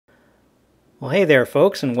Well, hey there,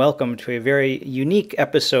 folks, and welcome to a very unique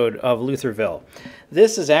episode of Luthorville.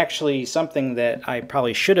 This is actually something that I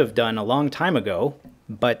probably should have done a long time ago,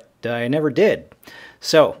 but I never did.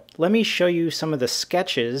 So let me show you some of the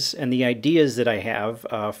sketches and the ideas that I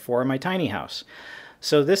have for my tiny house.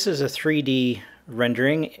 So this is a 3D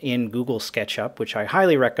rendering in Google SketchUp, which I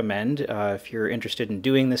highly recommend if you're interested in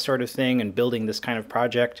doing this sort of thing and building this kind of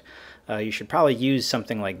project. You should probably use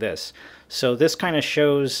something like this. So this kind of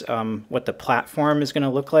shows what the platform is going to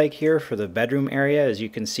look like here for the bedroom area. As you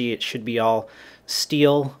can see, it should be all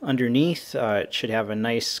steel underneath. It should have a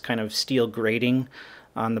nice kind of steel grating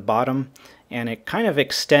on the bottom, and it kind of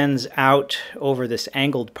extends out over this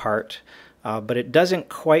angled part, but it doesn't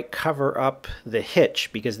quite cover up the hitch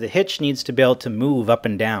because the hitch needs to be able to move up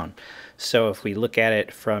and down. So if we look at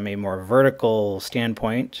it from a more vertical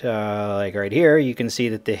standpoint, like right here, you can see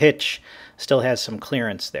that the hitch still has some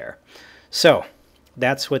clearance there. So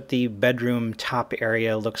that's what the bedroom top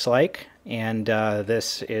area looks like, and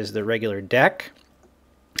this is the regular deck.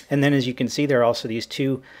 And then as you can see, there are also these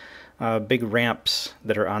two big ramps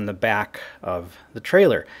that are on the back of the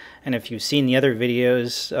trailer. And if you've seen the other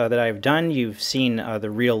videos that I've done, you've seen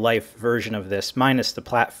the real-life version of this, minus the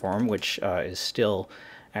platform, which is still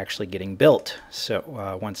actually getting built.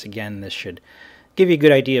 So once again, this should give you a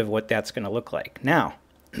good idea of what that's going to look like. Now,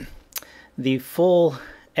 the full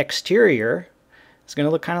exterior is going to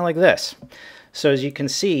look kind of like this. So as you can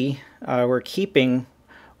see, we're keeping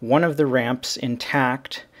one of the ramps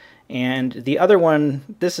intact, and the other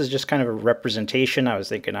one, this is just kind of a representation. I was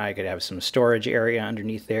thinking I could have some storage area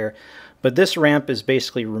underneath there, but this ramp is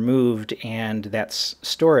basically removed, and that's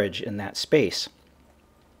storage in that space.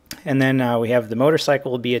 And then we have the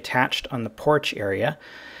motorcycle will be attached on the porch area.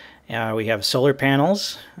 We have solar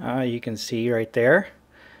panels, you can see right there.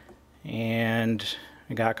 And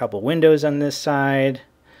I got a couple windows on this side,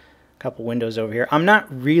 a couple windows over here. I'm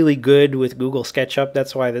not really good with Google SketchUp.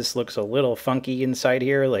 That's why this looks a little funky inside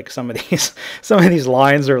here. Like some of these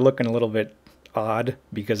lines are looking a little bit odd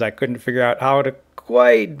because I couldn't figure out how to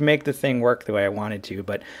quite make the thing work the way I wanted to.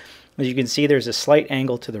 But as you can see, there's a slight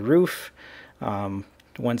angle to the roof.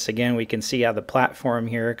 Once again, we can see how the platform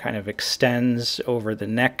here kind of extends over the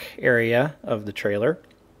neck area of the trailer.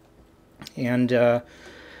 And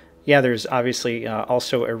yeah, there's obviously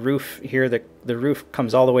also a roof here. The roof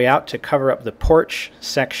comes all the way out to cover up the porch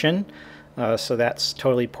section. So that's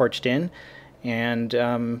totally porched in.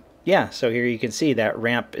 And yeah, so here you can see that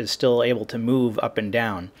ramp is still able to move up and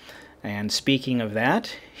down. And speaking of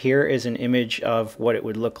that, here is an image of what it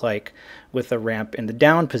would look like with the ramp in the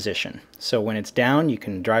down position. So when it's down, you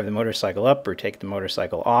can drive the motorcycle up or take the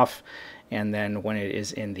motorcycle off. And then when it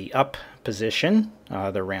is in the up position,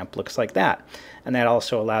 the ramp looks like that. And that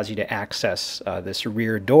also allows you to access this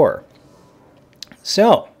rear door.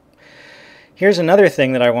 So here's another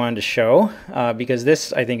thing that I wanted to show, because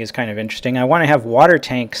this I think is kind of interesting. I want to have water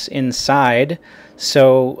tanks inside,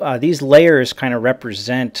 so these layers kind of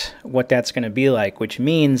represent what that's going to be like, which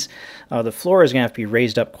means the floor is going to have to be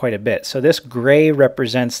raised up quite a bit. So this gray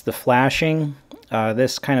represents the flashing.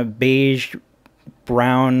 This kind of beige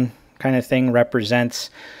brown kind of thing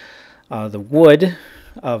represents the wood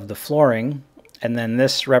of the flooring, and then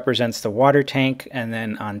this represents the water tank, and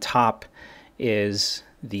then on top is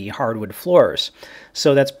the hardwood floors.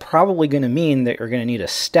 So that's probably going to mean that you're going to need a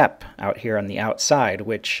step out here on the outside,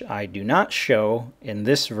 which I do not show in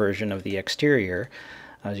this version of the exterior.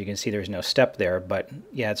 As you can see, there's no step there, but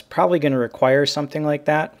yeah, it's probably going to require something like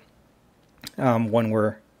that when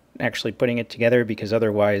we're actually putting it together, because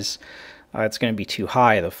otherwise it's going to be too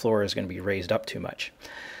high. The floor is going to be raised up too much.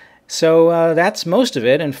 So that's most of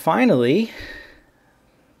it. And finally,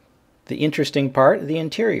 the interesting part, the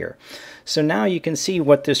interior. So now you can see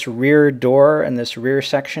what this rear door and this rear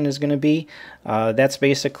section is going to be. That's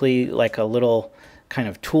basically like a little kind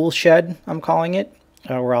of tool shed, I'm calling it,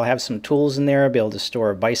 where I'll have some tools in there. I'll be able to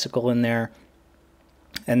store a bicycle in there.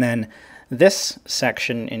 And then this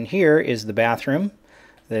section in here is the bathroom.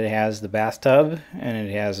 That has the bathtub, and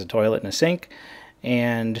it has a toilet and a sink.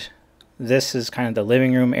 And this is kind of the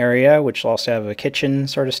living room area, which will also have a kitchen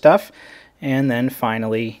sort of stuff. And then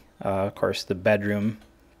finally, of course, the bedroom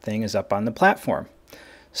thing is up on the platform.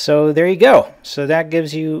 So there you go. So that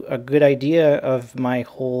gives you a good idea of my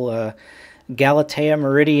whole Galatea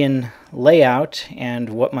Meridian layout and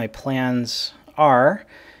what my plans are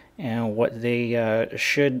and what they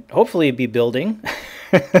should hopefully be building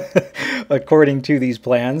according to these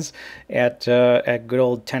plans at good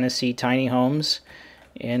old Tennessee Tiny Homes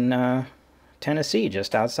in Tennessee,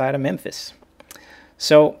 just outside of Memphis.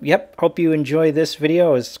 So, yep, hope you enjoy this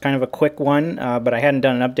video. It's kind of a quick one, but I hadn't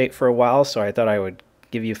done an update for a while, so I thought I would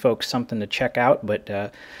give you folks something to check out, but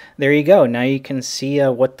there you go. Now you can see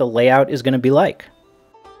what the layout is going to be like.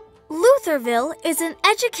 Luthorville is an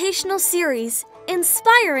educational series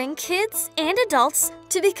inspiring kids and adults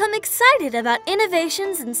to become excited about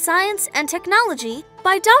innovations in science and technology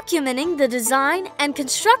by documenting the design and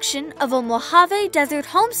construction of a Mojave Desert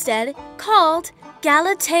homestead called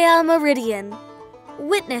Galatea Meridian.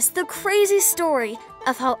 Witness the crazy story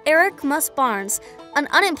of how Eric Muss-Barnes, an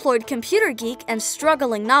unemployed computer geek and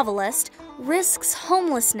struggling novelist, risks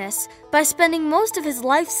homelessness by spending most of his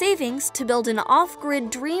life savings to build an off-grid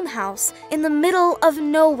dream house in the middle of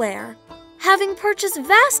nowhere. Having purchased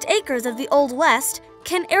vast acres of the Old West,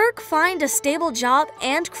 can Eric find a stable job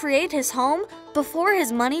and create his home before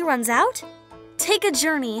his money runs out? Take a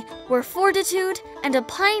journey where fortitude and a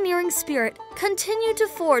pioneering spirit continue to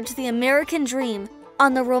forge the American dream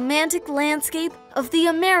on the romantic landscape of the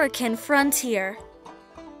American frontier.